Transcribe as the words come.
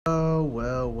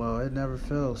never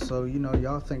fails. So,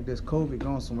 y'all think this COVID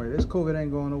going somewhere. This COVID ain't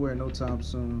going nowhere no time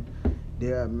soon.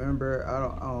 Yeah, I remember,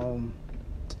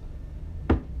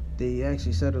 they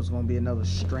actually said it was going to be another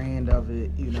strand of it,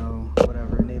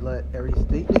 whatever. And they let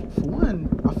everything, for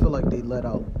one, I feel like they let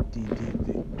out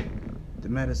the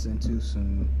medicine too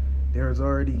soon. There's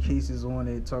already cases on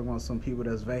it talking about some people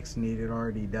that's vaccinated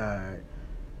already died.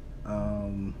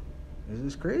 It's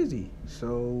just crazy.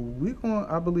 So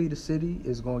I believe the city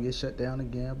is going to get shut down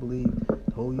again. I believe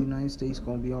the whole United States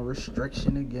going to be on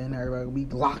restriction again. Everybody going to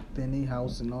be locked in their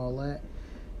house and all that.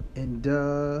 And,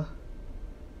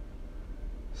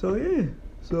 so yeah.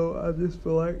 So I just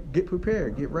feel like get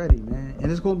prepared, get ready, man.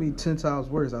 And it's going to be 10 times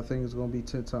worse. I think it's going to be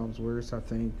 10 times worse. I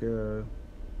think we're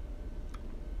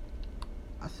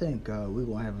going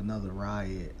to have another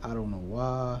riot. I don't know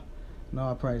why. No,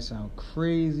 I probably sound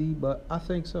crazy, but I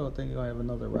think so. I think you're going to have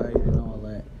another riot and all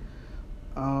that.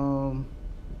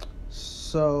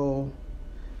 So,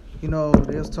 they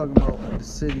was talking about the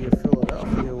city of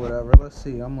Philadelphia or whatever. Let's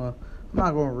see. I'm not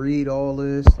going to read all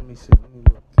this. Let me see. Let me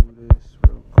look through this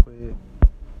real quick.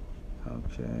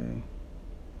 Okay.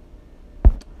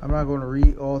 I'm not going to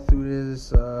read all through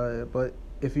this, but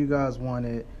if you guys want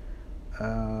it,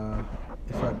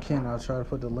 if I can, I'll try to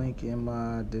put the link in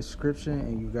my description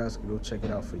and you guys can go check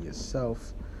it out for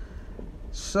yourself.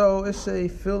 So it's a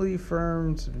Philly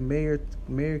firm's Mayor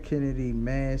Kennedy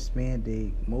mask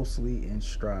mandate mostly in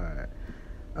stride.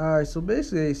 Alright, so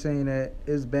basically they saying that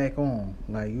it's back on.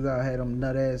 Like, you gotta have them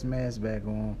nut ass masks back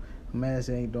on. Masks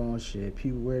ain't doing shit.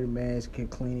 People wear the mask, can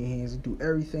clean their hands, and do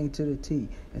everything to the T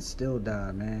and still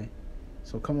die, man.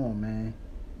 So come on, man.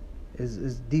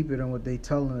 It's deeper than what they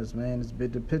telling us, man.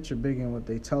 The picture bigger than what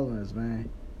they telling us, man.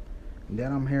 And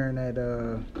then I'm hearing that,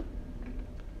 the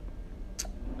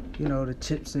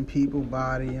chips in people's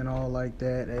body and all like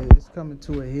that. Hey, it's coming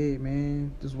to a head,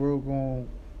 man. This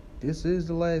is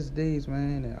the last days,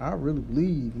 man. And I really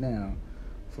believe now,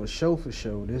 for sure, these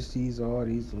are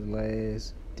the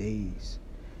last days.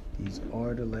 These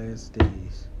are the last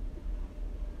days.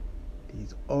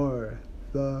 These are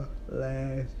the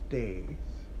last days.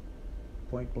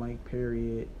 Point blank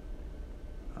period.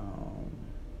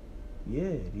 These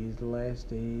are the last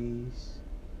days.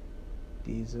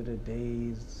 These are the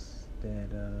days that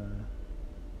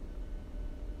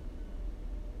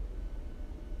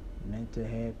meant to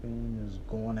happen, is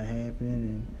going to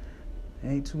happen, and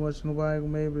ain't too much nobody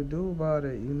gonna be able to do about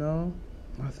it,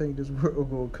 I think this world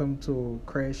gonna come to a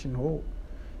crashing halt.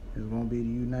 It's gonna be the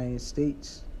United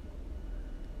States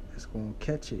that's gonna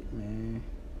catch it, man.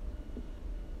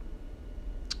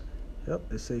 Yep,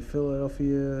 they say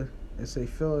Philadelphia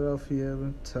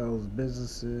tells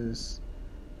businesses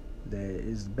that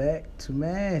it's back to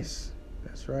mass.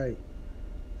 That's right.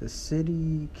 The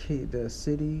city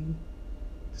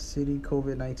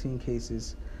COVID-19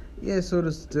 cases. Yeah, so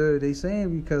they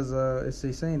saying because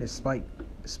they saying it spiked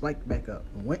back up.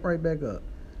 It went right back up.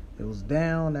 It was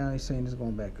down, now they're saying it's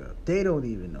going back up. They don't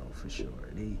even know for sure.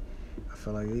 I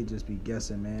feel like they just be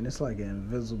guessing, man. It's like an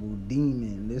invisible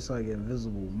demon. It's like an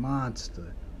invisible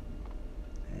monster.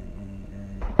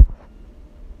 And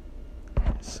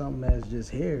something that's just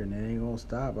here and it ain't gonna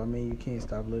stop. I mean, you can't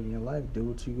stop living your life. Do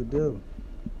what you could do.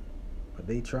 But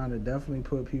they trying to definitely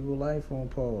put people's life on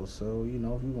pause. So, if you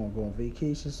gonna go on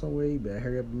vacation somewhere, you better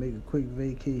hurry up and make a quick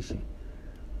vacation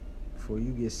before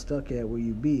you get stuck at where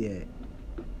you be at.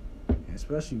 And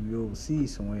especially if you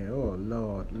overseas somewhere. Oh,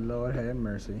 Lord have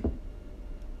mercy.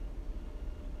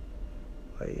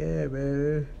 Like, yeah,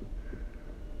 man.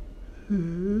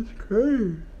 It's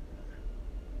crazy.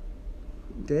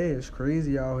 Dang, it's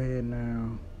crazy out here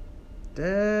now.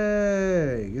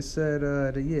 Dang. It said,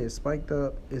 it spiked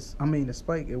up. The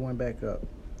spike, it went back up.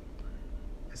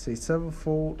 It's a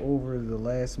 7-fold over the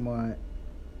last month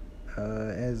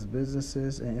as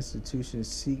businesses and institutions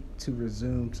seek to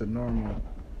resume to normal.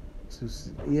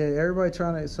 Everybody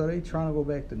they trying to go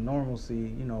back to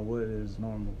normalcy, what is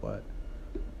normal, but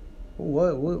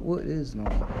what is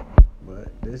normal?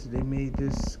 But they made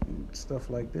this stuff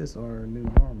like this our new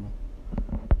normal.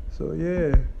 So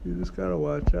yeah, you just gotta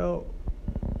watch out.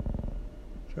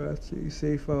 Try to stay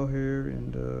safe out here,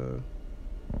 and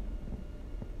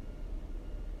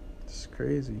it's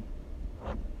crazy.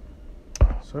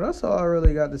 So that's all I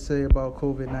really got to say about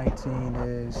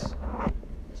COVID-19 is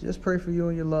just pray for you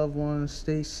and your loved ones.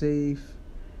 Stay safe.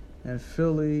 And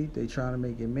Philly, they trying to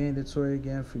make it mandatory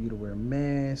again for you to wear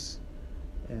masks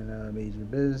and major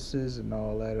businesses and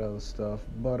all that other stuff.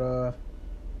 But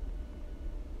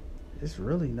it's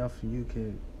really nothing you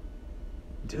can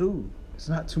do. It's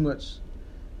not too much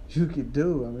you could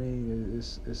do. I mean,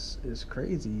 it's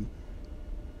crazy.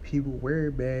 People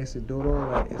wear masks and doing all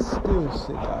that. It's still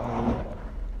sick out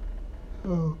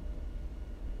here.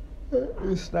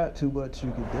 It's not too much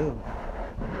you can do.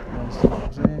 You understand what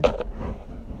I'm saying?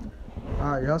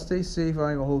 Alright, y'all stay safe.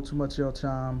 I ain't gonna hold too much of your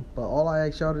time. But all I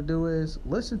ask y'all to do is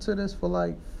listen to this for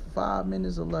like 5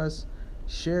 minutes or less.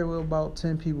 Share it with about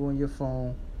 10 people on your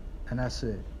phone. And that's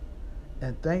it.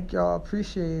 And thank y'all.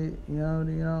 Appreciate it. You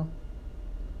know.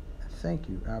 Thank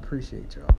you. I appreciate y'all.